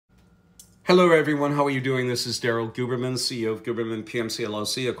Hello everyone, how are you doing? This is Daryl Guberman, CEO of Guberman PMC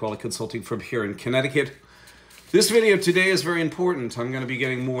LLC, a quality consulting firm here in Connecticut. This video today is very important. I'm going to be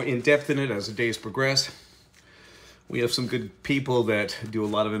getting more in-depth in it as the days progress. We have some good people that do a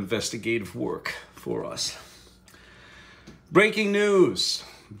lot of investigative work for us. Breaking news.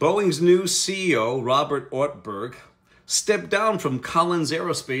 Boeing's new CEO, Robert Ortberg, stepped down from Collins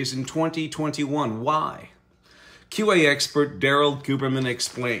Aerospace in 2021. Why? QA expert Daryl Guberman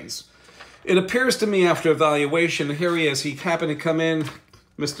explains. It appears to me after evaluation, here he is, he happened to come in.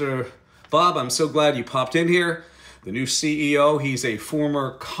 Mr. Bob, I'm so glad you popped in here. The new CEO, he's a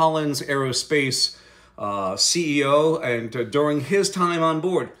former Collins Aerospace CEO, and during his time on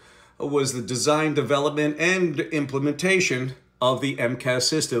board was the design, development, and implementation of the M.KHAN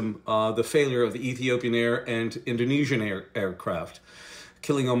system, the failure of the Ethiopian Air and Indonesian aircraft,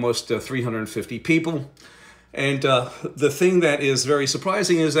 killing almost 350 people. And the thing that is very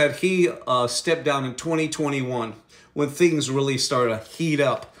surprising is that he stepped down in 2021 when things really started to heat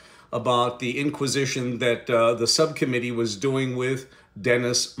up about the inquisition that the subcommittee was doing with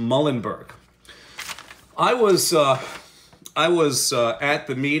Dennis Muhlenberg. I was at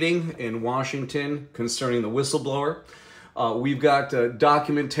the meeting in Washington concerning the whistleblower. We've got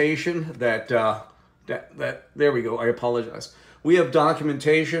documentation that there we go, I apologize. We have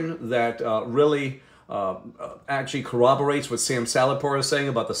documentation that really actually corroborates what Sam Salapur is saying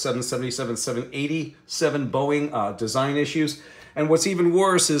about the 777, 787 Boeing design issues. And what's even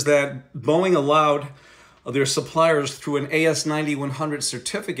worse is that Boeing allowed their suppliers through an AS9100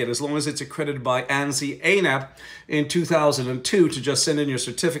 certificate, as long as it's accredited by ANSI ANAP in 2002, to just send in your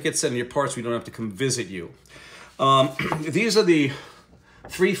certificate, send in your parts, we don't have to come visit you. These are the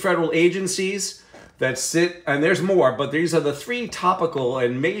three federal agencies that sit, and there's more, but these are the three topical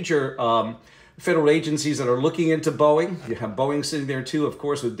and major federal agencies that are looking into Boeing. You have Boeing sitting there too, of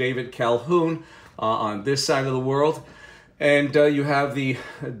course, with David Calhoun on this side of the world. And you have the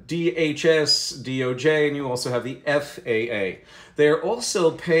DHS, DOJ, and you also have the FAA. They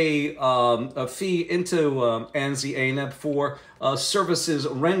also pay a fee into ANSI ANAP for services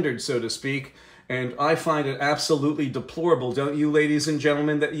rendered, so to speak. And I find it absolutely deplorable, don't you, ladies and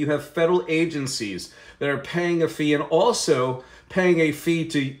gentlemen, that you have federal agencies that are paying a fee and also paying a fee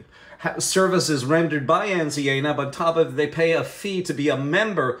to services rendered by ANSI ANAP. On top of it, they pay a fee to be a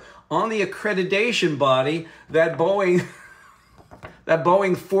member on the accreditation body that Boeing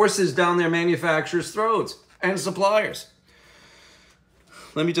forces down their manufacturers' throats and suppliers.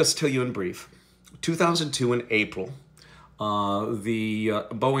 Let me just tell you in brief. 2002 in April,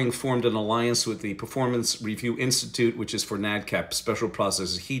 Boeing formed an alliance with the Performance Review Institute, which is for NADCAP, special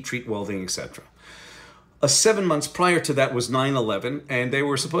processes, heat treat welding, etc. 7 months prior to that was 9/11, and they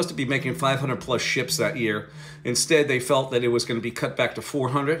were supposed to be making 500 plus ships that year. Instead, they felt that it was going to be cut back to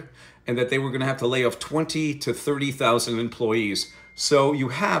 400, and that they were going to have to lay off 20 to 30,000 employees. So you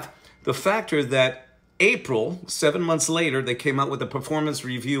have the factor that April, 7 months later, they came out with the Performance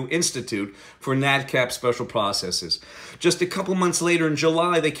Review Institute for NADCAP special processes. Just a couple months later in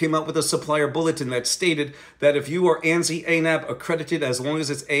July, they came out with a supplier bulletin that stated that if you are ANSI ANAP accredited, as long as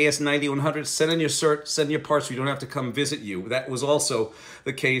it's AS9100, send in your cert, send in your parts, we don't have to come visit you. That was also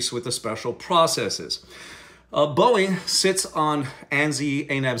the case with the special processes. Boeing sits on ANSI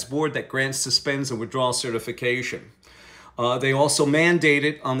ANAP's board that grants, suspends, and withdraws certification. They also mandate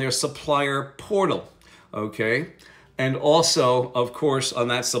it on their supplier portal. Okay, and also, of course, on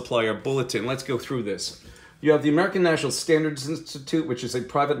that supplier bulletin. Let's go through this. You have the American National Standards Institute, which is a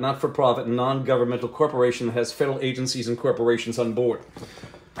private, not-for-profit, non-governmental corporation that has federal agencies and corporations on board.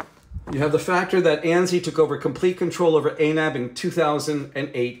 You have the factor that ANSI took over complete control over ANAP in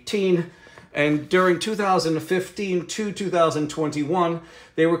 2018, and during 2015 to 2021,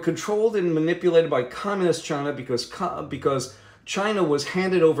 they were controlled and manipulated by Communist China because China was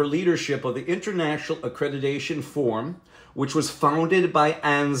handed over leadership of the International Accreditation Forum, which was founded by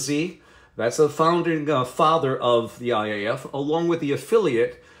ANSI. That's the founding father of the IAF, along with the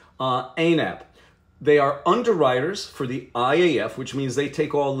affiliate ANAP. They are underwriters for the IAF, which means they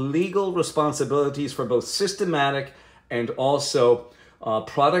take all legal responsibilities for both systematic and also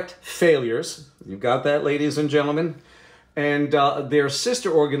product failures. You've got that, ladies and gentlemen. And their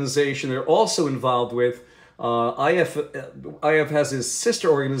sister organization they're also involved with, IF has his sister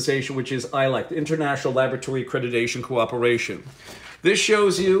organization, which is ILAC, the International Laboratory Accreditation Cooperation. This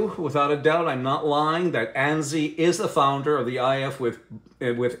shows you, without a doubt, I'm not lying, that ANSI is the founder of the IF, with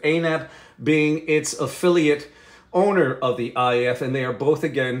ANAP being its affiliate owner of the IF, and they are both,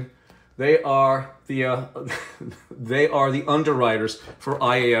 again, they are the underwriters for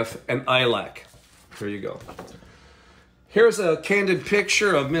IAF and ILAC. There you go. Here's a candid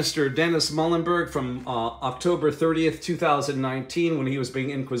picture of Mr. Dennis Muhlenberg from October 30th, 2019, when he was being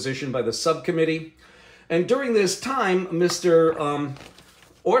inquisitioned by the subcommittee. And during this time, Mr.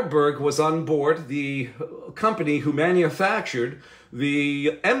 Ortberg was on board the company who manufactured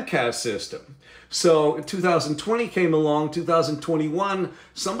the M.KHAN system. So 2020 came along, 2021,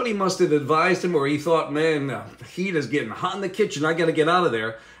 somebody must have advised him, or he thought, man, the heat is getting hot in the kitchen, I got to get out of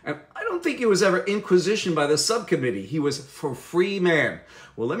there. And I don't think he was ever inquisitioned by the subcommittee. He was for free man.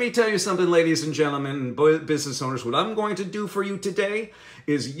 Well, let me tell you something, ladies and gentlemen, and business owners. What I'm going to do for you today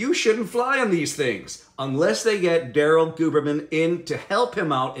is you shouldn't fly on these things unless they get Daryl Guberman in to help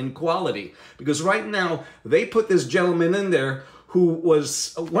him out in quality. Because right now, they put this gentleman in there who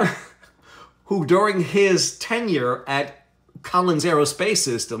during his tenure at Collins Aerospace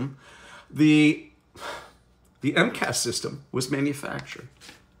System, the M.KHAN system was manufactured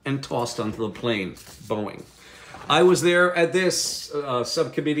and tossed onto the plane, Boeing. I was there at this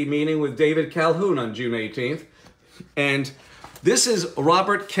subcommittee meeting with David Calhoun on June 18th, and this is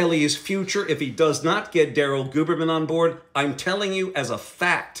Robert Kelly's future if he does not get Daryl Guberman on board. I'm telling you as a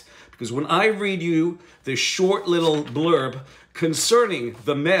fact, because when I read you this short little blurb concerning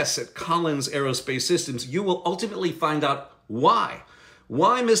the mess at Collins Aerospace Systems, you will ultimately find out why.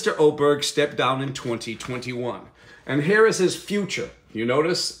 Why Mr. Ortberg stepped down in 2021. And here is his future. You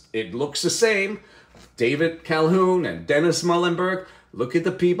notice it looks the same. David Calhoun and Dennis Muhlenberg. Look at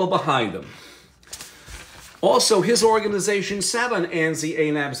the people behind them. Also, his organization sat on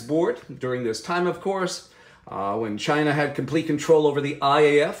ANSI-ANAB's board during this time, of course, when China had complete control over the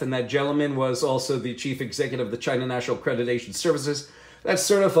IAF, and that gentleman was also the chief executive of the China National Accreditation Services that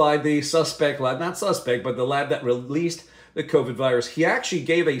certified the suspect lab, not suspect, but the lab that released the COVID virus. He actually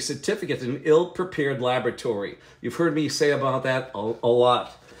gave a certificate in ill-prepared laboratory. You've heard me say about that a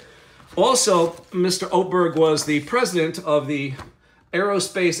lot. Also, Mr. Ortberg was the president of the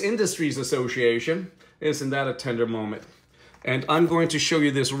Aerospace Industries Association. Isn't that a tender moment? And I'm going to show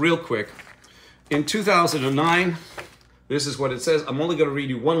you this real quick. In 2009, this is what it says. I'm only going to read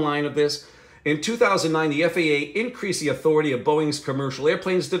you one line of this. In 2009, the FAA increased the authority of Boeing's commercial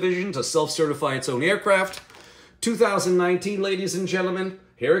airplanes division to self-certify its own aircraft. 2019, ladies and gentlemen,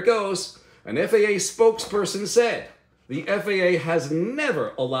 here it goes. An FAA spokesperson said, the FAA has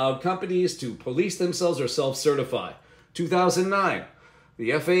never allowed companies to police themselves or self-certify. 2009,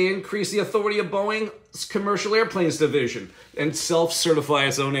 the FAA increased the authority of Boeing's commercial airplanes division and self-certify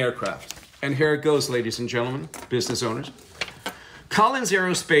its own aircraft. And here it goes, ladies and gentlemen, business owners. Collins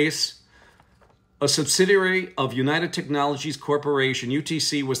Aerospace, a subsidiary of United Technologies Corporation,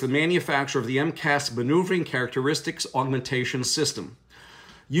 UTC, was the manufacturer of the M.KHAN Maneuvering Characteristics Augmentation System,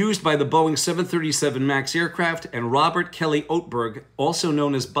 used by the Boeing 737 MAX aircraft, and Robert Kelly Ortberg, also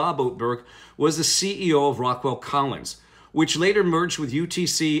known as Bob Ortberg, was the CEO of Rockwell Collins, which later merged with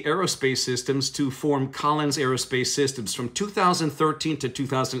UTC Aerospace Systems to form Collins Aerospace Systems from 2013 to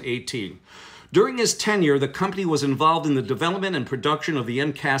 2018. During his tenure, the company was involved in the development and production of the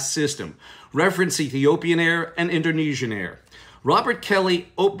M.KHAN system, reference Ethiopian Air and Indonesian Air. Robert Kelly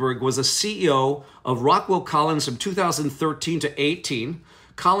Ortberg was a CEO of Rockwell Collins from 2013 to 18.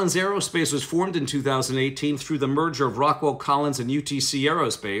 Collins Aerospace was formed in 2018 through the merger of Rockwell Collins and UTC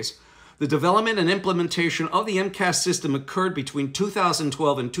Aerospace. The development and implementation of the M.KHAN system occurred between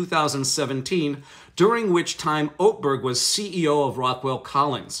 2012 and 2017, during which time Ortberg was CEO of Rockwell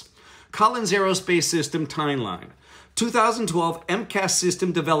Collins. Collins Aerospace System timeline. 2012, M.KHAN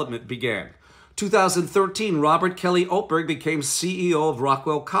system development began. 2013, Robert Kelly Ortberg became CEO of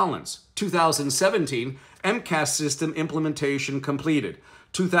Rockwell Collins. 2017, M.KHAN system implementation completed.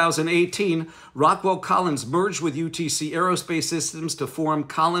 2018, Rockwell Collins merged with UTC Aerospace Systems to form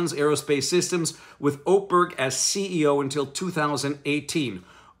Collins Aerospace Systems with Ortberg as CEO until 2018.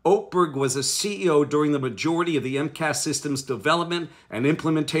 Ortberg was a CEO during the majority of the M.KHAN system's development and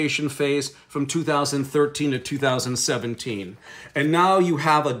implementation phase from 2013 to 2017. And now you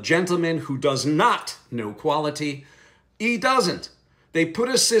have a gentleman who does not know quality. He doesn't. They put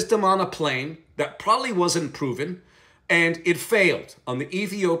a system on a plane that probably wasn't proven, and it failed on the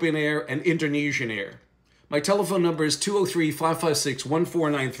Ethiopian Air and Indonesian Air. My telephone number is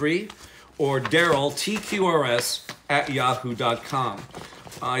 203-556-1493 or Daryl, TQRS@yahoo.com.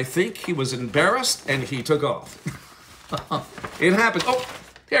 I think he was embarrassed and he took off. It happened. Oh,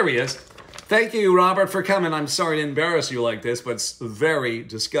 here he is. Thank you, Robert, for coming. I'm sorry to embarrass you like this, but it's very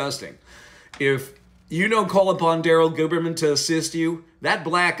disgusting. If you don't call upon Daryl Guberman to assist you, that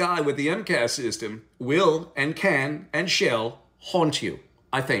black eye with the M.KHAN system will and can and shall haunt you.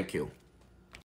 I thank you.